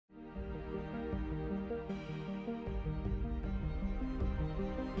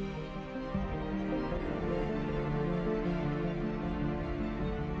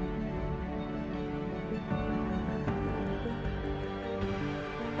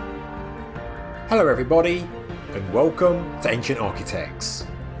Hello everybody, and welcome to Ancient Architects.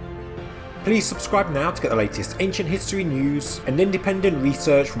 Please subscribe now to get the latest ancient history news and independent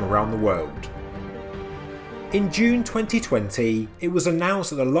research from around the world. In June 2020, it was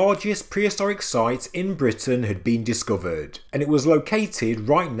announced that the largest prehistoric site in Britain had been discovered, and it was located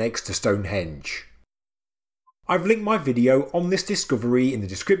right next to Stonehenge. I've linked my video on this discovery in the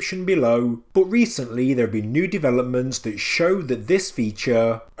description below, but recently there have been new developments that show that this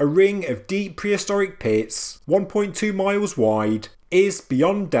feature, a ring of deep prehistoric pits, 1.2 miles wide, is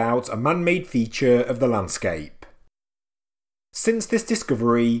beyond doubt a man-made feature of the landscape. Since this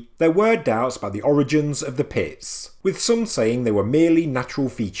discovery, there were doubts about the origins of the pits, with some saying they were merely natural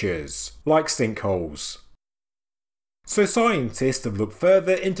features, like sinkholes. So scientists have looked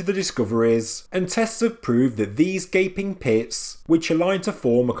further into the discoveries, and tests have proved that these gaping pits, which align to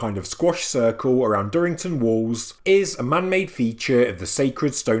form a kind of squash circle around Durrington walls, is a man-made feature of the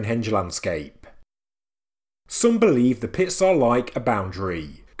sacred Stonehenge landscape. Some believe the pits are like a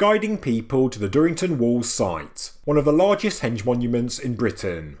boundary, guiding people to the Durrington Walls site, one of the largest henge monuments in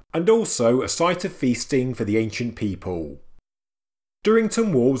Britain, and also a site of feasting for the ancient people.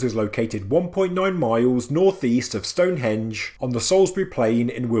 Durrington Walls is located 1.9 miles northeast of Stonehenge on the Salisbury Plain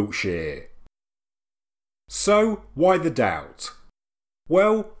in Wiltshire. So, why the doubt?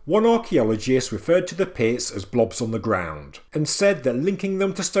 Well, one archaeologist referred to the pits as blobs on the ground, and said that linking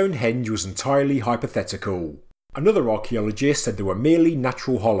them to Stonehenge was entirely hypothetical. Another archaeologist said they were merely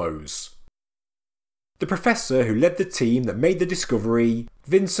natural hollows. The professor who led the team that made the discovery,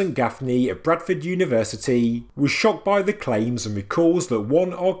 Vincent Gaffney of Bradford University, was shocked by the claims and recalls that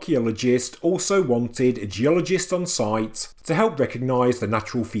one archaeologist also wanted a geologist on site to help recognise the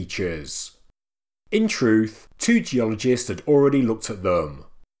natural features. In truth, two geologists had already looked at them.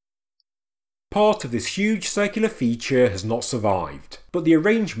 Part of this huge circular feature has not survived, but the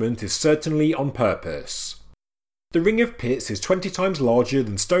arrangement is certainly on purpose. The ring of pits is 20 times larger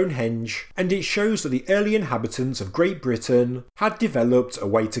than Stonehenge, and it shows that the early inhabitants of Great Britain had developed a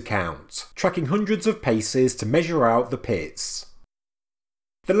way to count, tracking hundreds of paces to measure out the pits.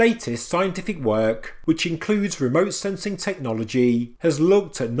 The latest scientific work, which includes remote sensing technology, has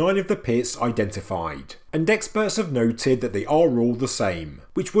looked at 9 of the pits identified, and experts have noted that they are all the same,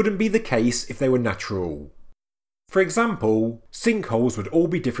 which wouldn't be the case if they were natural. For example, sinkholes would all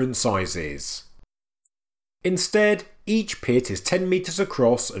be different sizes. Instead, each pit is 10 metres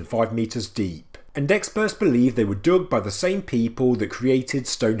across and 5 metres deep, and experts believe they were dug by the same people that created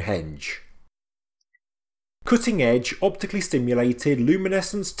Stonehenge. Cutting-edge optically stimulated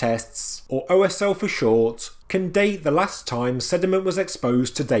luminescence tests, or OSL for short, can date the last time sediment was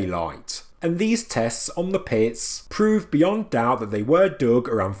exposed to daylight, and these tests on the pits prove beyond doubt that they were dug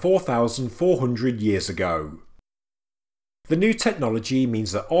around 4,400 years ago. The new technology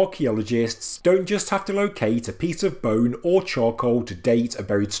means that archaeologists don't just have to locate a piece of bone or charcoal to date a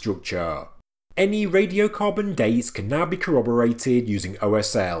buried structure. Any radiocarbon dates can now be corroborated using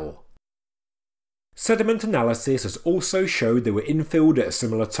OSL. Sediment analysis has also showed they were infilled at a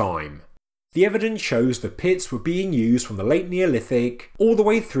similar time. The evidence shows the pits were being used from the late Neolithic all the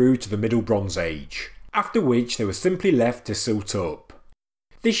way through to the Middle Bronze Age, after which they were simply left to silt up.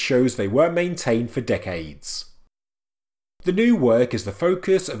 This shows they were maintained for decades. The new work is the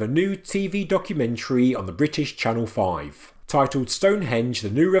focus of a new TV documentary on the British Channel 5, titled Stonehenge: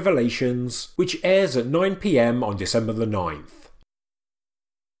 The New Revelations, which airs at 9 PM on December the 9th.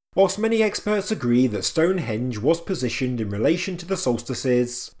 Whilst many experts agree that Stonehenge was positioned in relation to the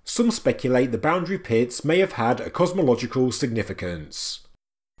solstices, some speculate the boundary pits may have had a cosmological significance.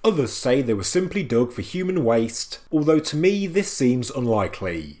 Others say they were simply dug for human waste, although to me this seems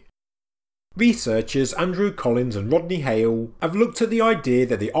unlikely. Researchers Andrew Collins and Rodney Hale have looked at the idea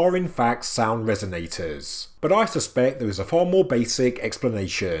that they are in fact sound resonators, but I suspect there is a far more basic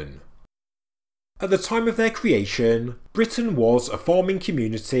explanation. At the time of their creation, Britain was a farming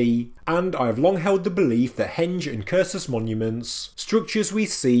community, and I have long held the belief that henge and cursus monuments, structures we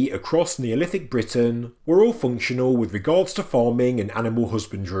see across Neolithic Britain, were all functional with regards to farming and animal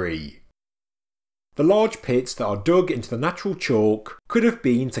husbandry. The large pits that are dug into the natural chalk could have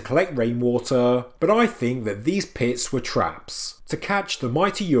been to collect rainwater, but I think that these pits were traps, to catch the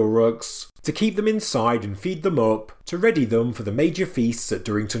mighty aurochs, to keep them inside and feed them up, to ready them for the major feasts at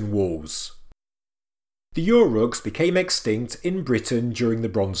Durrington Walls. The aurochs became extinct in Britain during the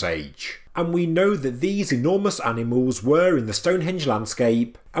Bronze Age, and we know that these enormous animals were in the Stonehenge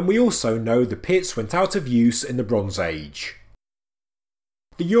landscape, and we also know the pits went out of use in the Bronze Age.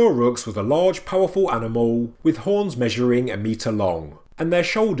 The aurochs was a large powerful animal with horns measuring a metre long, and their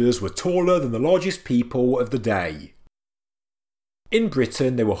shoulders were taller than the largest people of the day. In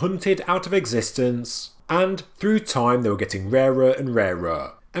Britain they were hunted out of existence, and through time they were getting rarer and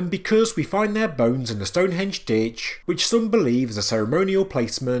rarer. And because we find their bones in the Stonehenge ditch, which some believe is a ceremonial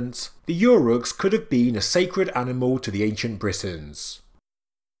placement, the Aurochs could have been a sacred animal to the ancient Britons.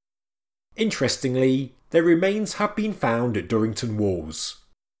 Interestingly, their remains have been found at Durrington Walls.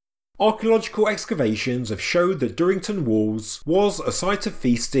 Archaeological excavations have showed that Durrington Walls was a site of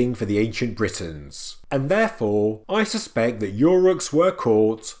feasting for the ancient Britons, and therefore I suspect that Aurochs were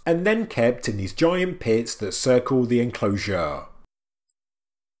caught and then kept in these giant pits that circle the enclosure.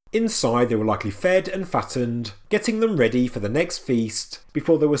 Inside they were likely fed and fattened, getting them ready for the next feast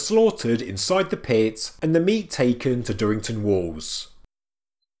before they were slaughtered inside the pit and the meat taken to Durrington Walls.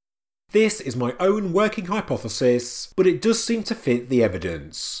 This is my own working hypothesis, but it does seem to fit the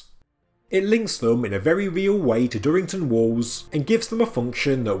evidence. It links them in a very real way to Durrington Walls and gives them a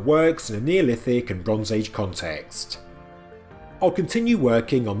function that works in a Neolithic and Bronze Age context. I'll continue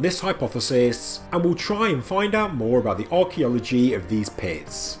working on this hypothesis and will try and find out more about the archaeology of these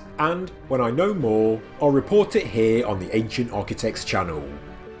pits, and when I know more, I'll report it here on the Ancient Architects channel.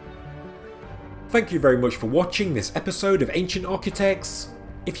 Thank you very much for watching this episode of Ancient Architects.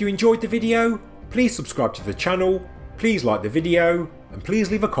 If you enjoyed the video, please subscribe to the channel, please like the video, and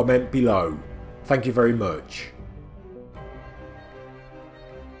please leave a comment below. Thank you very much.